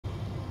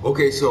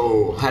Okay,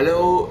 so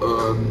hello,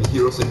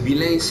 heroes and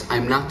villains.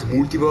 I'm not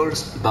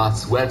Multiverse,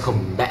 but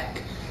welcome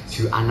back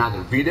to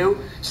another video.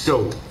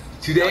 So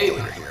today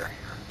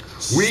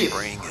we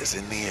is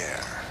in the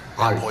air.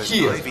 are Poison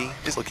here Ivy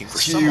is looking for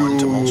someone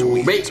to mulch to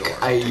weeds make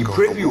or a take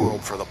over the preview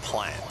world for the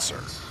plants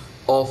or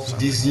of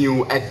this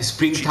new She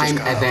Springtime just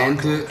got out of event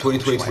our condo. She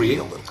might be 2023.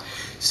 a little-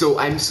 So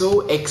I'm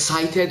so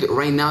excited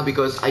right now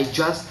because I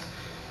just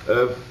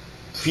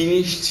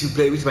finished to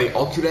play with my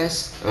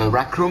Oculus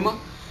Rec Room,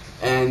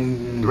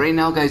 and right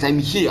now, guys, I'm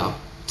here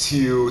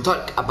to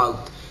talk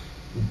about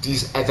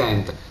this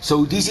event.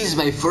 So this is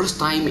my first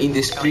time in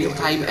the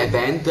Springtime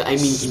event. I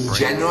mean, in Spring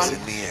general. is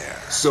in the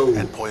air. So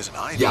And Poison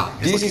Ivy yeah,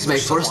 is this looking is my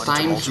for first someone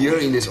to time mulch here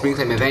in the weeds or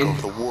Springtime take event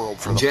over the world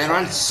for in the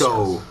general. plants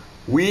So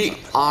we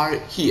are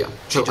here.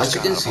 She So just as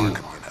you got can out of our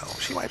see, condo.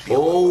 She might be a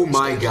oh little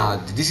my unstable.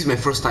 god, this is my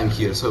first time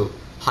here. So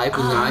hi,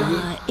 Poison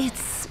Ivy.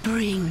 It's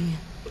spring.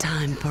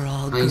 Time for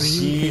all I green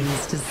see.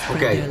 things to spread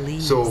Okay, their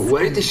leaves so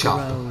where is and the shop?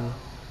 grow.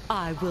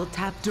 I will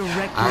tap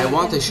directly I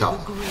want a into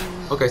shop. the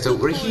green, Okay, so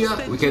the right force here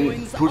that we can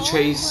joins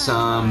purchase all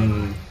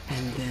some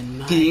and then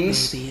my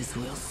things babies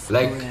will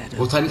like spread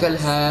botanical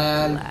across the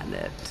help,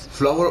 planet.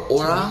 flower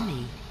aura, Join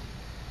me.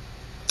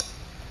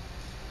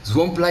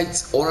 swamp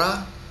lights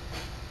aura.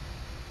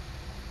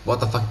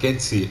 What the fuck,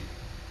 can't see.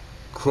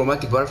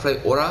 Chromatic butterfly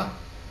aura,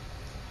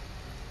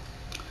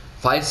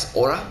 files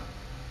aura,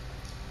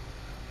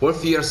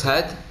 Wolfier's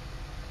head.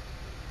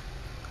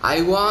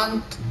 I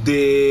want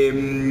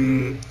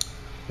the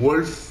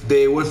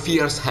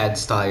Wolfier's head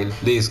style.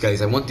 Please,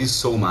 guys, I want this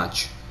so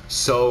much,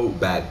 so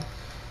bad.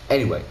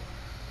 Anyway,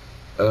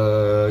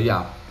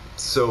 yeah.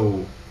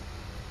 So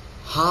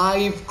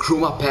Hive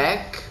Chroma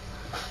Pack,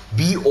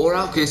 B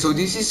Aura. Okay, so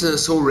this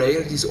is so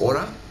rare. This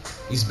aura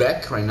is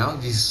back right now.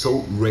 This is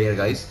so rare,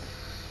 guys.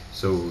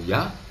 So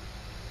yeah,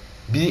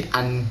 B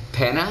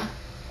Antenna,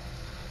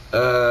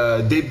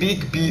 the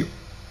Big B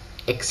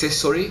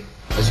accessory,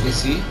 as you can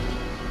see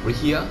right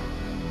here,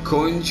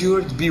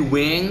 Conjured B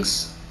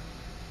Wings,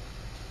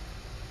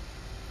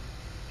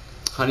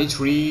 Honey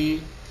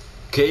Tree,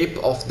 Cape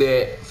of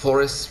the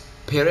Forest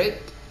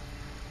Spirit.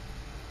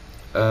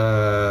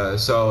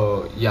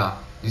 So yeah,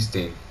 this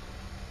thing.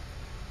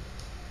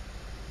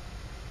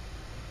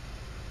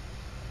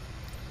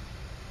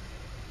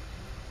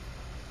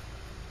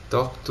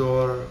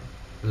 Doctor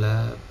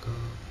Lab,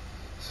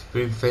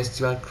 Spring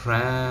Festival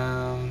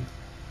Crown.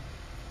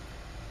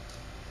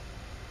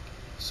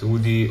 So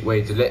the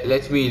wait,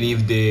 let me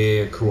leave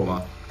the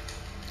chroma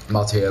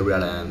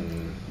material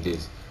and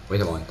this. Wait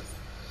a moment.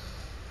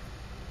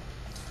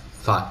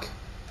 Fuck.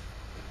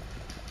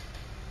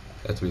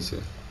 Let me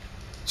see.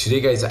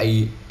 Today, guys,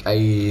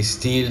 I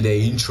steal the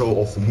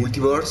intro of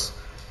Multiverse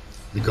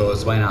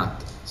because why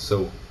not?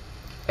 So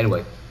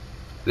anyway,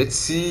 let's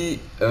see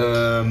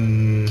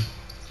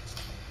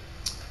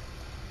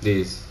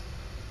this.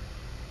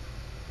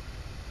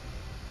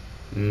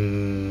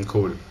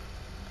 Cool.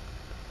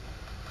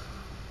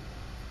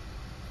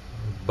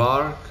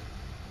 Bark.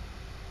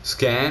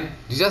 Scan.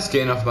 This is a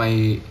scan of my.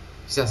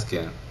 This is a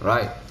scan,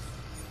 right?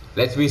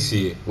 Let me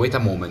see. Wait a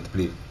moment,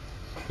 please.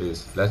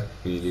 Please. Let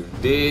me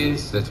leave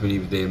this. Let me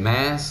leave the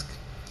mask.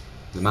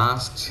 The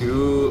mask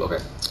too. Okay.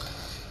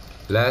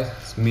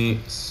 Let me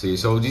see.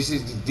 So this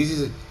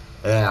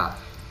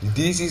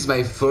is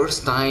my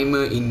first time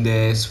in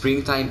the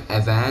Springtime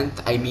event.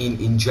 I mean,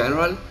 in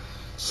general.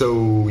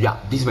 So yeah,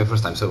 this is my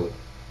first time. So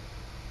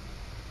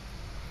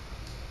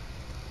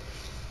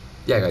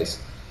yeah, guys.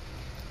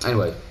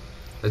 Anyway,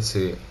 let's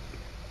see.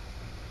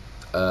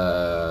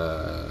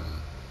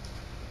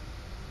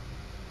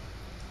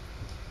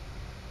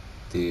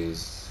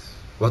 This.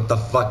 What the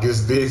fuck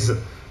is this?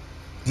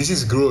 This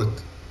is Groot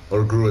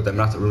or Groot. I'm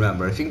not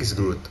remember. I think it's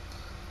Groot.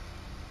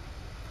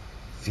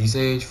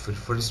 Visage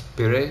for the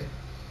spirit.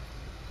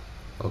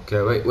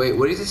 Okay, wait.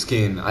 Where is the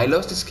skin? I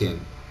lost the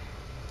skin.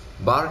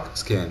 Bark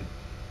skin.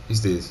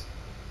 Is this?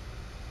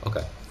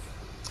 Okay.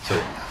 So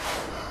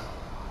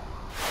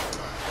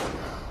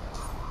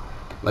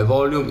my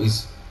volume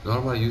is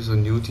normal. Use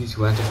on duty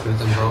to enter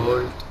Spirit and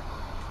Vault.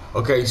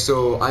 Okay,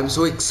 so I'm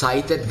so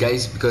excited,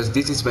 guys, because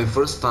this is my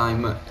first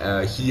time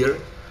here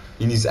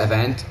in this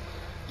event.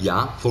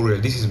 Yeah, for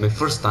real, this is my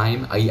first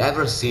time I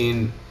ever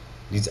seen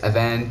this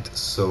event,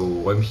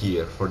 so I'm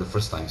here for the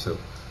first time. So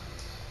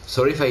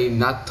sorry if I'm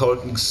not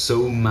talking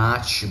so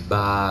much,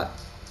 but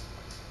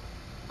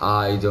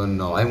I don't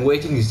know. I'm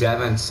waiting this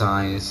event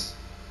science.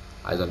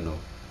 I don't know.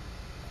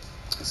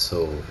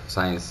 So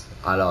science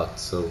a lot.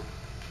 So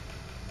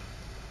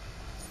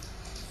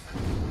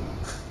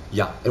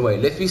yeah, anyway,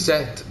 let me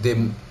set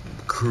the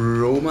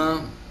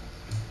chroma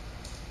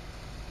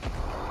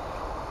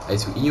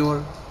as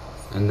ignore,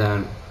 and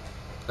then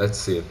let's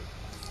see.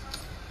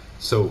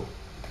 So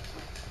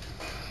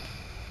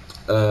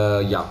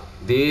yeah,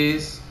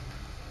 this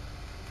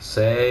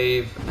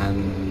save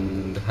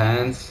and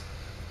hence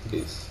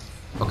this.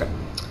 Okay,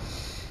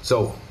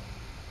 so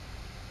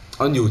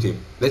on duty,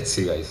 let's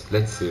see, guys,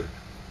 let's see.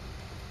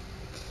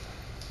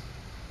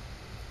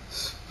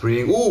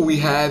 Spring. Oh, we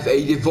have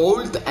a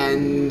default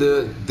and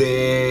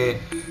the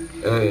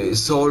the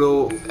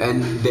solo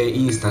and the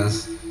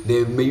instance.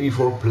 The maybe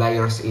 4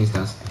 players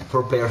instance.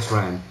 4 players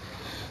run.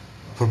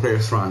 4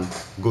 players run.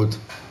 Good.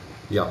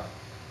 Yeah.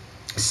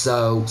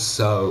 So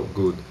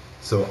good.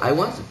 So I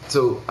want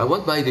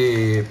buy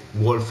the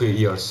wolf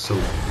ears. So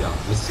yeah,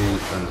 let's see.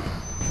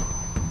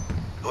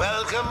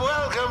 Welcome,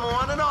 welcome,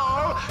 one and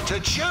all, to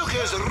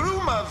Joker's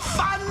Room of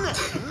Fun,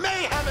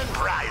 Mayhem, and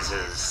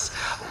Prizes.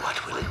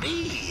 What will it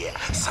be?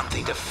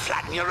 Something to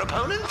flatten your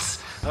opponents?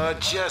 Or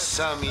just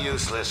some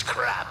useless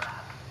crap?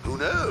 Who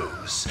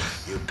knows?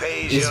 You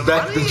pay your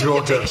back money the and you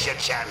Joker. take your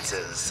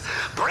chances.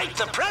 Break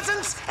the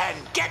presents and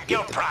get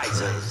your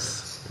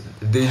prizes.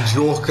 The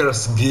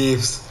Joker's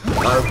gifts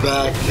are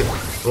back.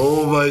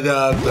 Oh my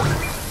god.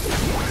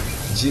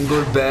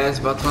 Jingle bells,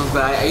 Batman's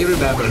back. I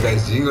remember,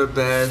 guys. Jingle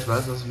bells,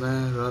 Batman's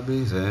back,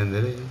 Robin's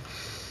and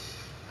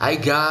I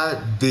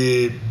got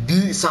the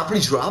supply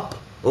drop.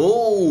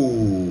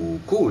 Oh,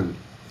 cool.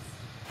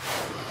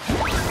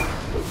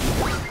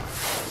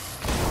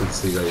 Let's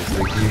see, guys.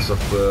 The gifts of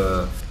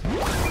the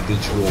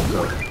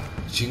Joker.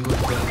 Jingle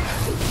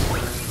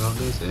bells,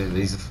 Robin's and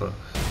this is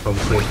from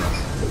Christmas.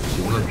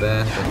 Jingle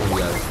bells, Batman's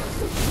back.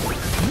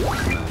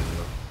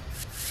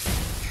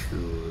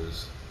 Choose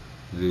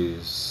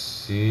this.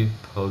 Seed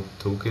pod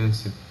token,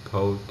 seed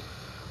pod.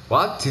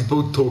 What? Seed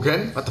pod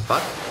token? What the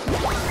fuck?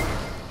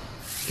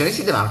 Can I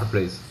see the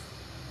marketplace?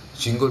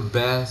 Jingle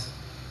bells.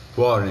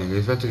 Warning,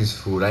 inventory is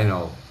full, I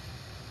know.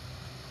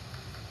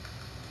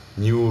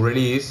 New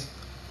release.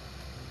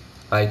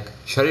 Like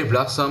cherry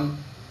blossom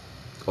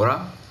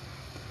aura.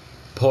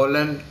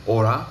 Pollen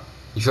aura.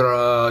 If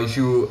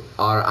you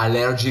are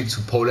allergic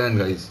to pollen,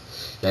 guys.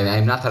 Yeah,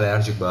 I'm not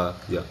allergic, but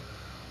yeah.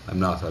 I'm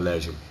not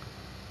allergic.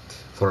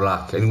 For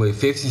luck. Anyway,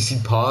 50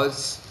 seed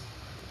pods.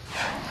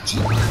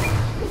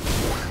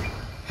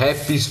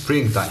 Happy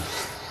springtime.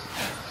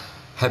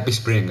 Happy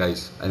spring,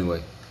 guys.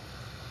 Anyway.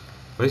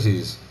 What is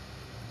this?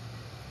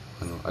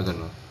 I don't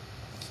know.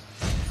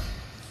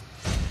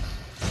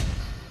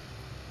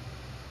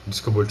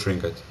 Discover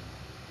trinket.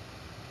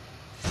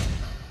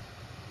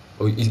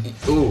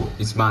 Oh,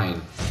 it's mine.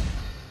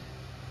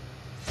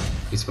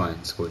 It's mine.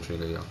 Discover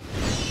trinket, yeah.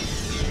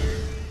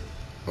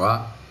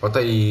 What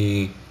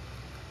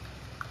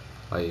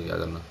I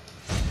don't know.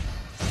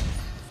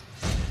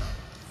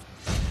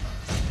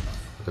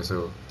 Okay,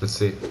 so let's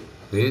see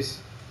this.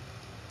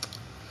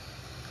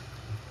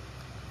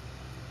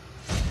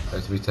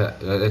 Let me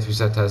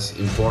set as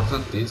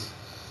important this.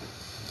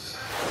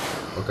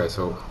 Okay,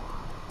 so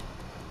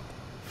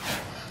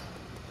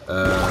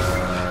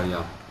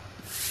yeah.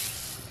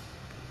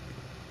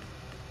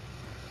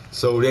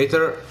 So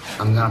later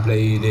I'm gonna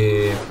play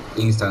the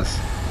instance.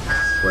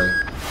 Wait.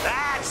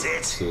 That's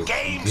it.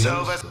 Okay. Game's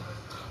over.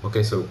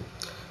 Okay, so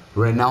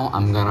right now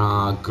I'm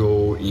gonna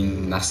go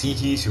in a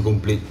city to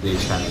complete the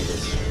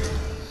challenges.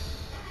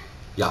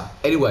 Yeah,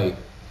 anyway,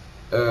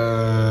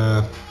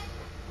 I'm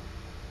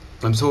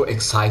so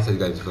excited,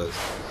 guys, because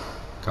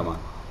come on.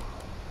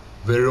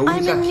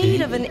 I'm in need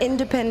King. of an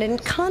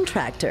independent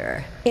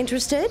contractor.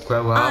 Interested?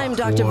 Cueva I'm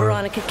Dr. for-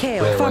 Veronica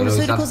Kale, Cueva, no, it's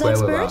not pharmaceuticals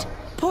Cueva. expert.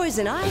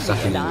 Poison Ivy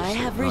Exactly. and I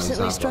have No, it's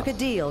recently not struck a that.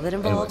 deal that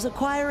involves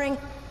acquiring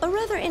a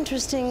rather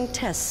interesting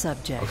test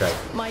subject. Okay.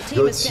 My team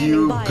Go is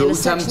standing by to in a Gotham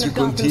section to of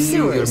Gotham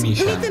continue your sewers.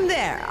 mission. Leave them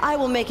there. I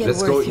will make it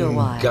Let's go worth your in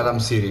while. Gotham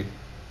City.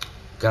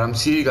 Gotham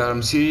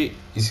City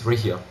is right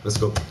here. Let's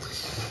go.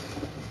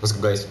 Let's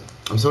go, guys.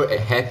 I'm so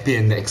happy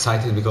and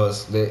excited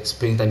because the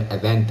springtime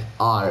event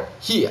are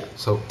here.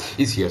 So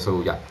it's here.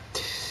 So yeah.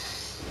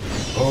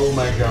 Oh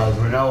my God!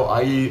 Right now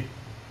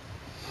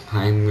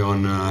I'm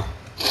on.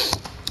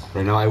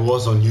 Right now I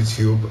was on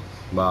YouTube,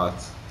 but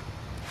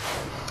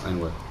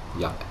anyway,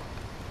 yeah.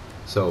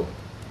 So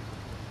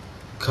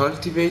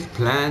cultivate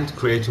plant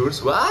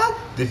creatures. What?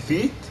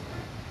 Defeat?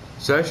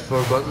 Search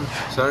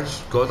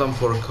Gotham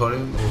for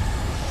calling.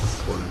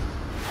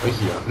 Right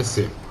here. Let's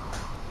see.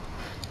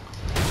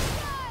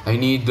 I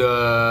need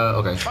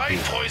okay. Fight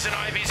Poison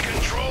Ivy's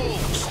control!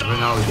 Stop! Right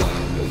now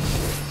again.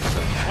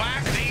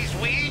 Whack these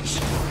weeds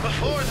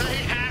before they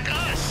hack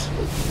us!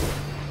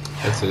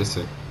 Let's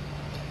see.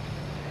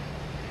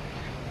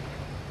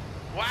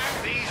 Whack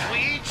these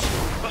weeds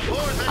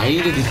before they I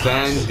need to hack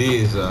defend us!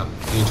 this.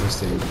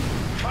 Interesting.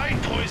 Fight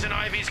Poison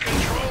Ivy's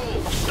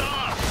control!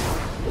 Stop!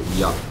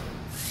 Yeah.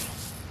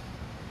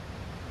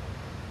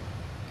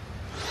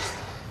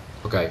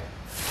 Okay.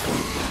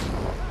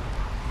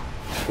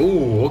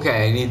 Oh,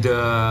 okay. I need.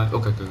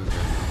 Okay.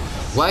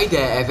 Why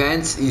the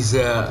events is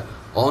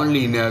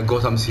only in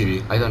Gotham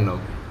City? I don't know.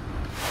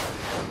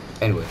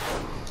 Anyway.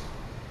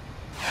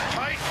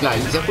 Fight Yeah,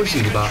 it's a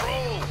city, but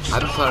I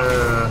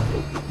prefer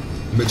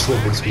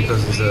Metropolis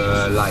because it's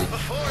light.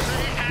 before they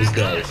hack It's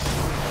there. us!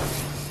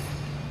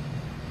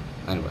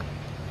 Anyway.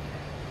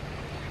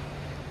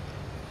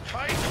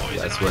 Fight Poison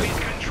That's Ivy's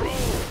right. control!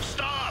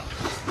 Stop! Oh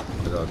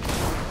my God.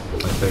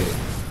 My favorite.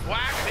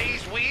 Whack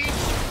these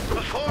weeds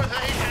before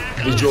they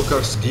hack The us!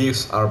 Joker's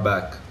gifts are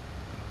back.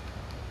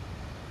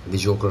 The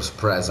Joker's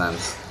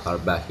presents are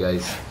back,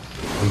 guys.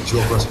 The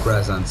Joker's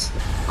presents.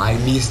 I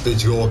miss the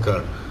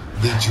Joker.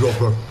 The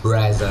Joker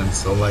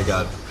presents. Oh my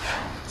God.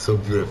 So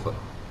beautiful.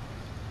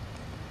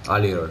 A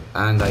little,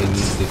 and I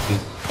need the 50.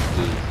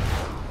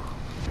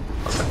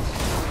 Okay.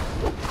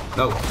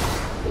 No,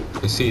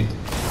 you see it.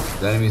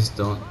 The enemies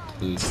don't.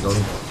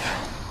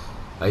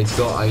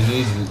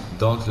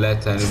 Don't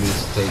let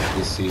enemies take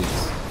the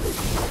seeds.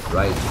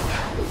 Right?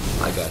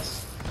 I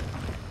guess.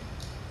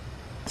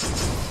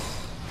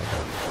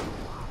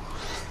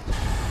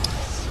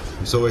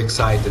 I'm so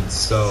excited.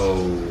 So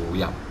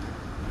yeah.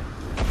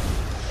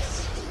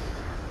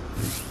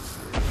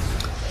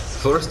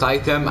 First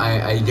item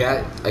I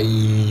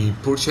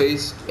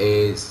purchase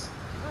is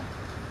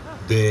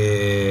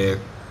the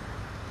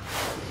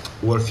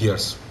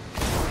Warfears.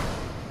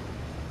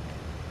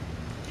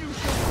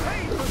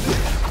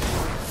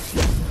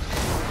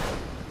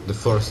 The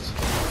first.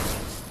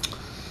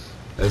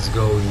 Let's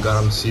go in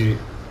Garam City.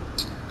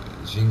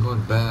 Jingle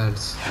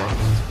bells.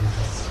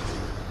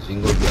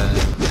 Jingle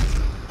bells.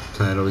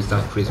 I know it's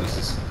not Christmas.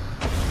 It's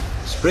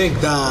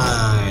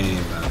springtime.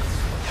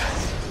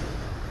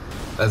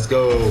 Let's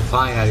go,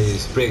 finally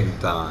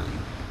springtime.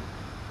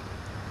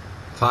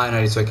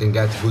 Finally, so I can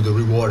get good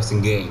rewards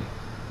in game.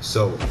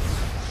 So,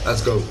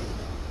 let's go.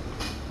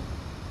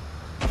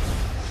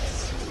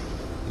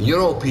 In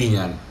your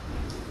opinion,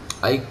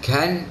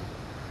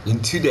 in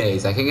 2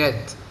 days, I can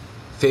get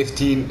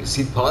 15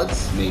 seed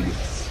pods, maybe.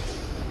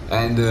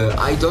 And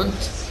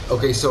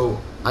okay, so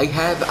I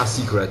have a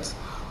secret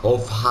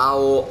of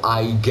how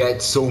I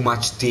get so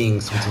much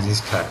things with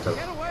this character.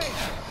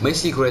 My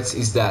secret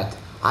is that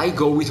I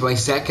go with my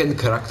second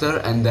character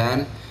and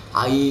then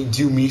I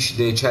do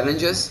the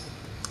challenges.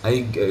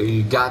 I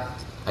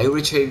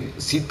retrieve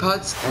seed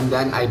pods and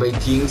then I buy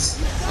things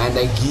and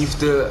I give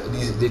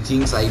the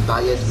things I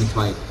buy it with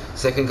my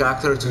second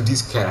character to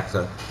this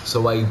character,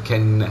 so I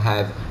can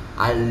have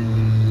a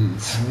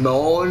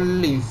small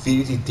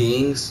infinity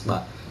things,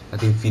 but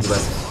not infinity,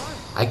 but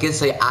I can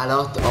say a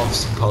lot of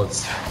seed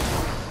pods.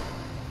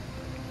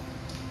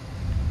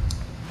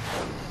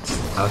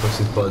 A lot of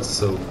seed pods,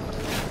 so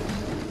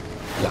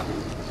yeah.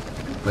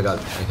 Oh my god,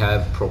 I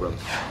have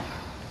problems.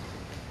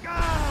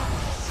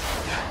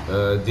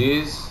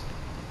 This.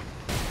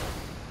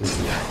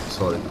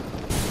 Sorry.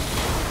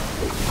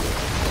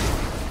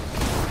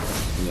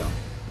 Yeah.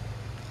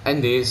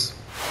 And this.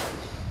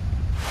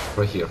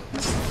 Right here.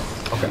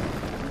 Okay.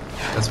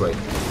 Let's wait.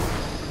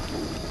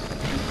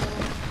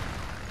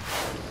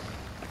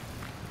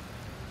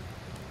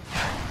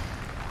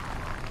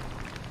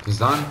 It's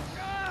done?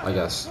 I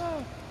guess.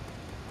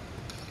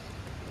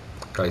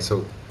 Okay,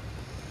 so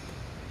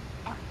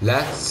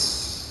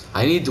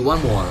I need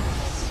one more.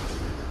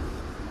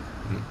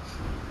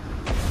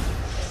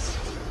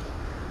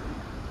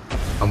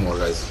 One more,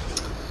 guys.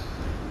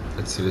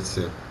 Let's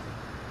see.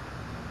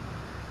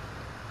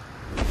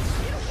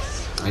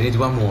 I need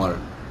one more.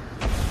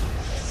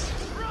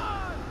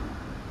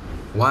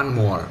 One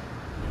more.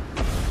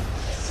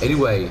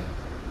 Anyway,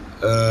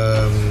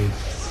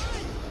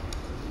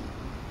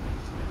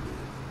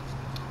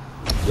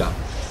 yeah.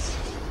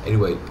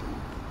 Anyway,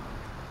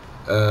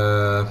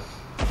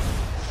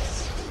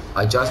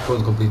 I just want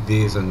to complete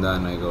this and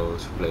then I go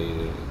to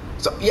play.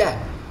 So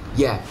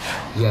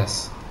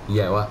yes,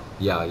 what?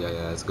 Yeah.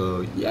 Let's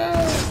go. Yeah.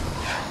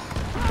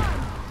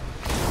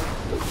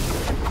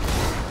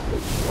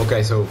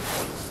 Okay, so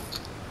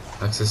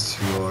access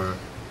to your.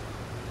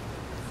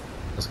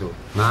 Let's go.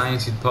 9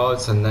 seed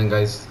pods and then,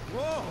 guys,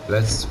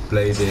 let's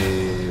play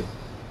the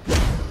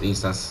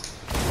instance.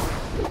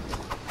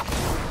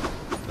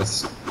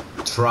 Let's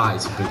try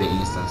to play the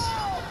instance.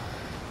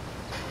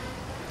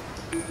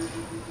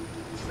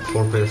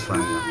 4 players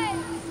friendly. Yeah.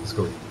 Let's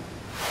go.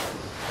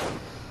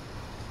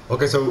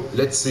 Okay, so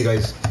let's see,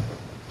 guys.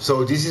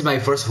 So this is my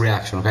first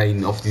reaction, okay,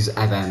 of this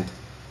event.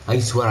 I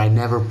swear I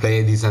never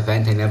played this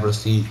event. I never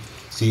seen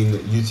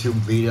YouTube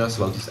videos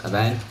about this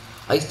event.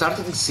 I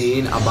started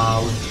seeing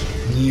about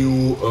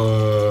new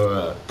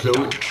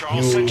clothes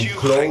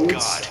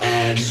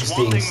and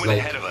things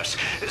like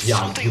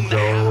new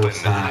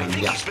clothes and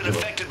He's been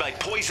affected by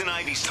poison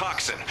ivy's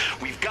toxin.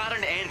 We've got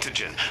an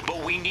antigen,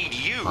 but we need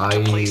you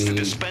to place the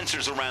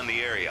dispensers around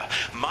the area.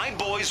 My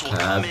boys will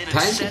come in and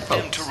set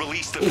them to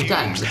release the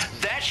fumes.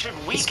 That should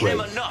weaken him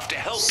enough to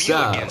help you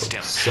against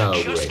him.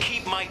 Just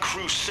keep my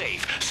crew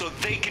safe so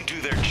they can do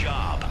their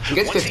job.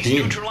 Once he's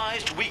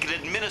neutralized, we can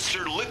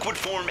administer liquid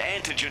form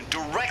antigen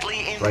directly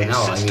into his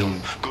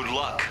system. Good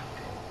luck.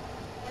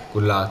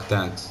 Good luck,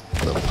 thanks.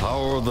 The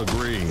power of the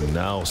green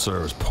now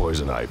serves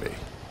poison ivy.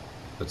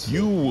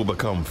 You will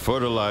become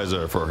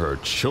fertilizer for her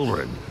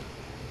children.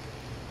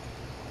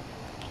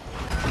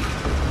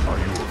 Are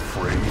you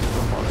afraid of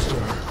the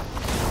monster?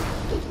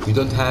 You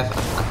don't have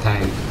a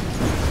tank.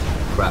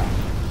 Crap.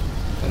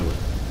 Anyway.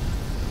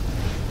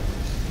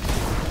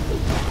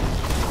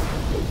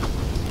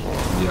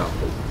 Yeah.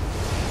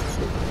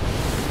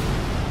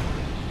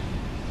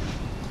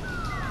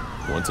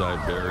 Once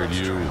I've buried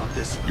you,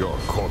 your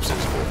corpses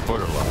will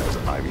fertilize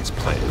Ivy's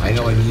plant. I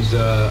know I need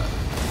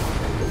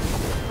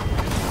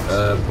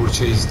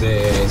purchase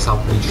the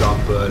supply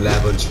shop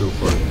level 2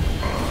 for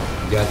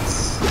get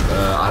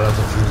a lot of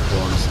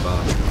unicorns,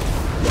 but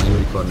One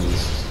unicorn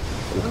is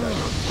okay.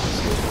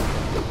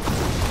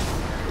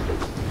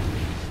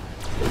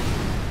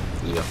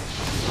 Yeah.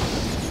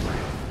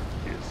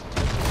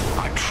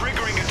 I'm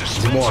triggering a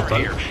dispenser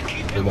here.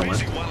 Keep him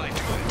busy while I do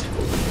it.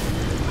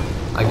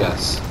 I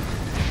guess.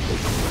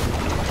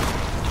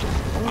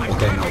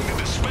 Okay, no. The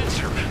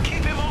dispenser.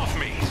 Keep him off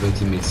me. He's my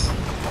teammates.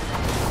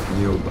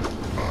 Noob.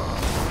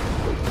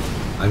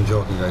 I'm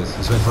joking, guys.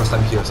 It's my first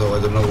time here, so I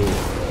don't know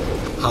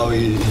how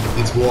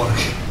it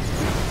works.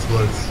 It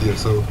works here,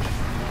 so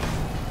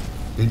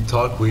we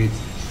talk with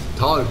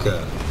I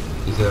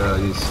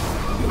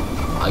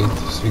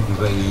speak with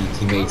my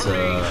teammates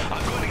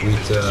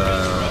with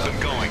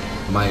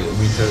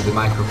the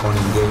microphone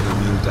in game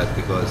muted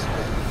because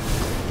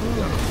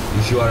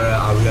if you are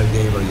a real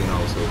gamer, you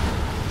know, so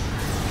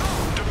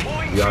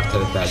we are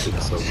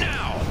telepathic, so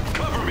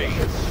cover me.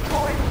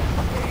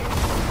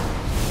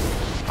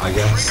 I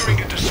guess.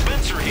 Triggering a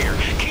dispenser here.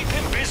 Keep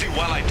him busy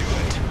while I do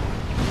it.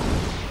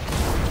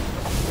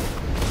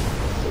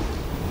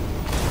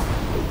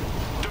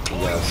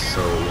 Yeah,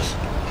 so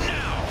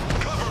now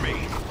cover me.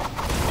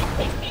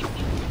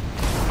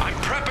 I'm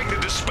prepping the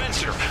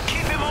dispenser.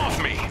 Keep him off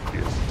me.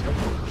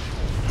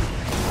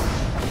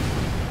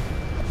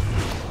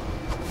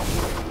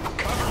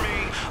 Cover me.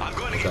 I'm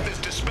going to get this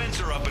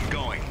dispenser up and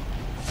going.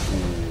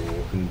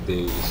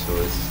 So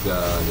it's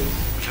got it.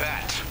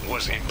 That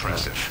was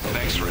impressive.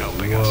 Thanks for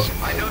helping us.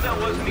 I know that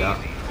wasn't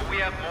easy, but we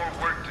have more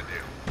work to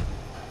do.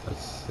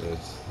 That's it.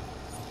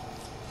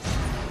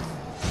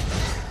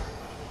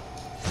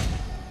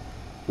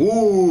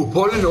 Ooh,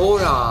 Pollen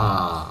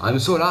Aura! I'm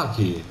so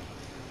lucky.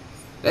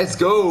 Let's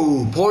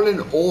go,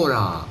 Pollen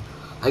Aura.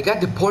 I got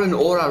the Pollen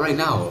Aura right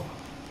now.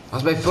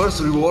 That's my first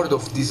reward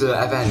of this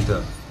event,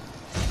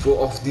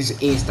 of this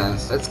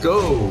instance. Let's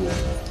go.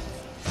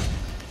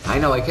 I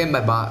know I came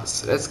by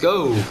bus. Let's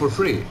go for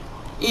free.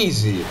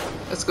 Easy.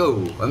 Let's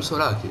go. I'm so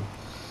lucky.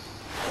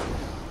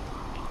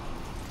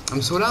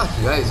 I'm so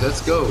lucky, guys.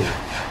 Let's go.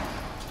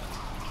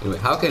 Anyway,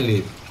 how can I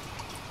leave?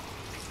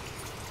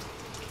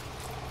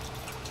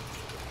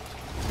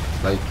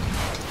 Like,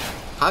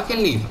 how can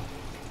I leave?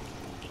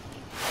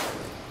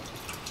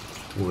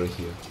 Over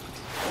here.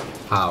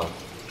 How?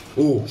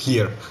 Oh,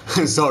 here.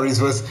 Sorry, it's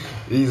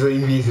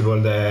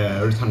invisible. The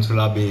return to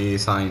lobby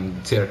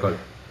sign circle.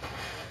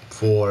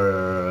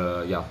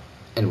 For yeah.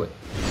 Anyway.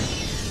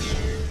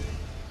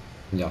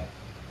 Yeah.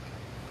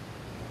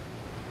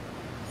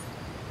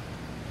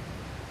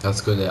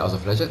 Let's go to House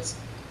of Legends.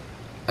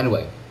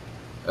 Anyway,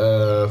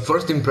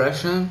 first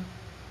impression,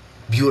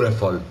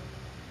 beautiful,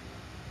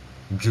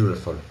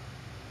 beautiful,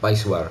 I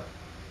swear.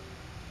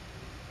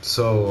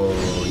 So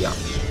yeah,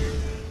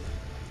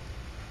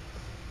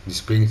 the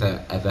springtime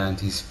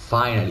event is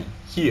finally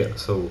here.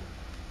 So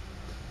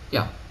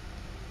yeah,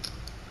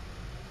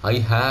 I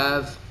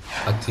have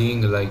a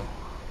thing like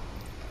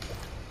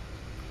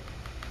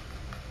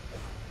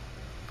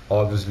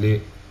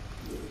obviously.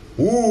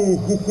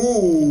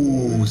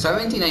 Ooh,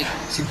 79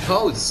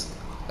 codes.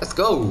 Let's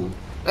go.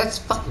 Let's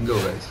fucking go,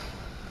 guys.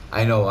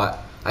 I know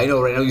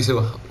right now you say,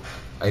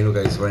 I know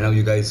guys, right now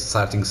you guys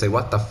starting to say,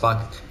 what the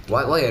fuck?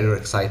 Why are you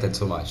excited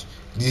so much?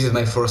 This is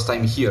my first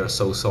time here,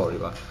 so sorry,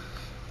 but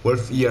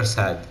 12 years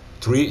had.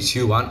 3,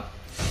 2, 1.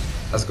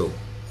 Let's go.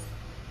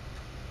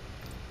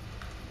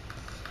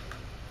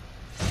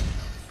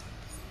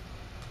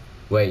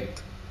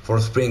 Wait, for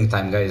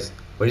springtime, guys.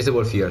 Where is the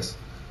 12 years?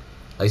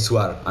 I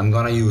swear, I'm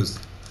gonna use.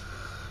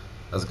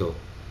 Let's go.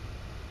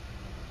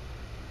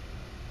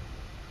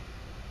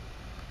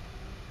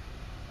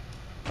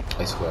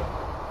 I swear.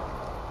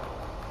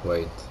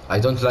 Wait, I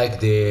don't like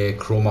the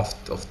chrome of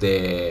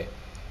the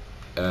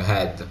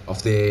head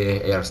of the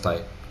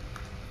hairstyle.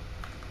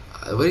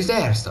 Where is the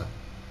hairstyle?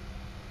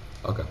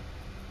 Okay.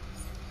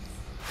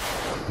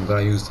 I'm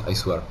gonna use. I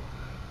swear,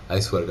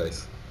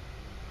 guys.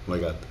 Oh my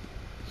god.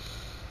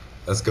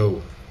 Let's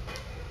go.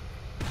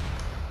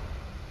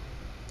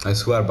 I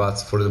swear, but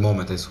for the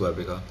moment, I swear,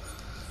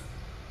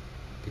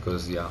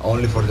 because yeah,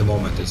 only for the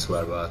moment, I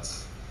swear, but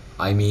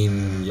I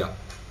mean, yeah.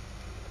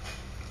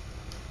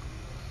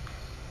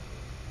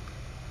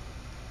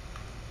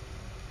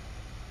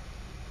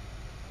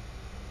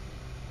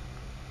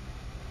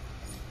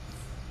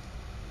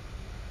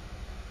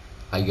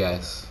 I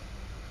guess.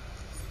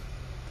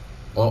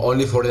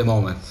 Only for the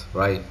moment,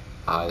 right?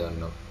 I don't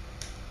know.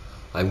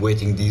 I'm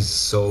waiting this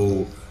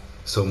so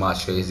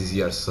much, guys, this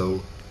year,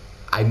 so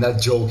I'm not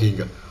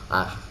joking.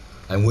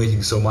 I'm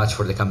waiting so much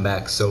for the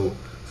comeback, so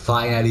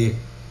finally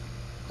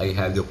I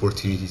have the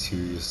opportunity to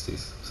use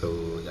this.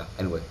 So yeah,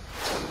 anyway,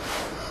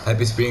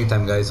 happy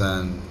springtime, guys,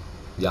 and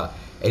yeah.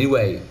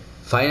 Anyway,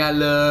 final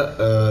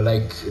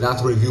like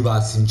not review,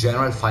 but in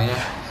general,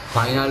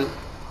 final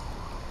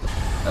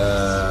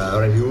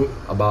review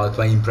about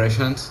my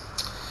impressions.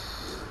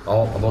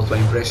 About my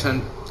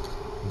impression,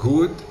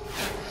 good.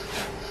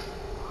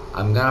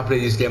 I'm gonna play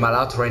this game a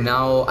lot right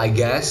now, I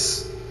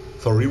guess,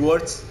 for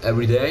rewards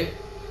every day.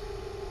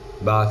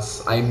 But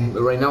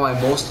right now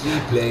I'm mostly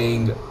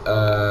playing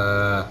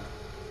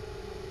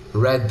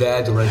Red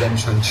Dead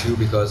Redemption 2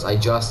 because I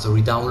just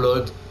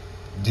re-download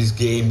this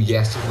game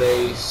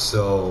yesterday,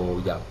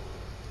 so yeah.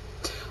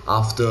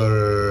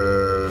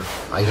 After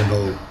I don't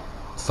know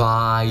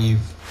 3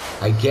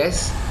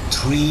 years.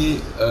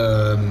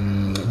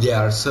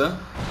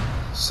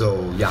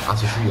 So yeah,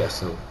 after 3 years.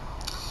 So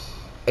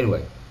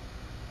anyway,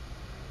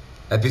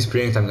 happy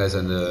springtime, guys,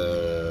 and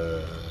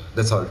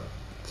that's all.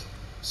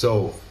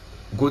 So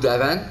good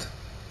event.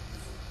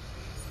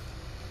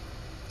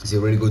 It's a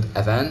really good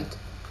event.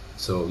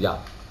 So yeah,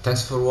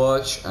 thanks for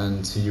watch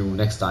and see you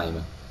next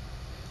time.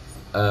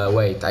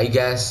 Wait, I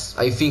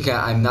think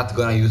I'm not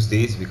gonna use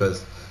this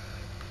because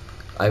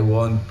I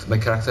want my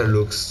character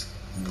looks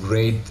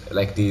great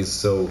like this.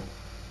 So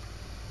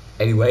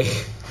anyway,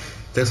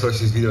 thanks for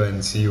watching this video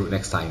and see you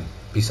next time.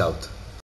 Peace out.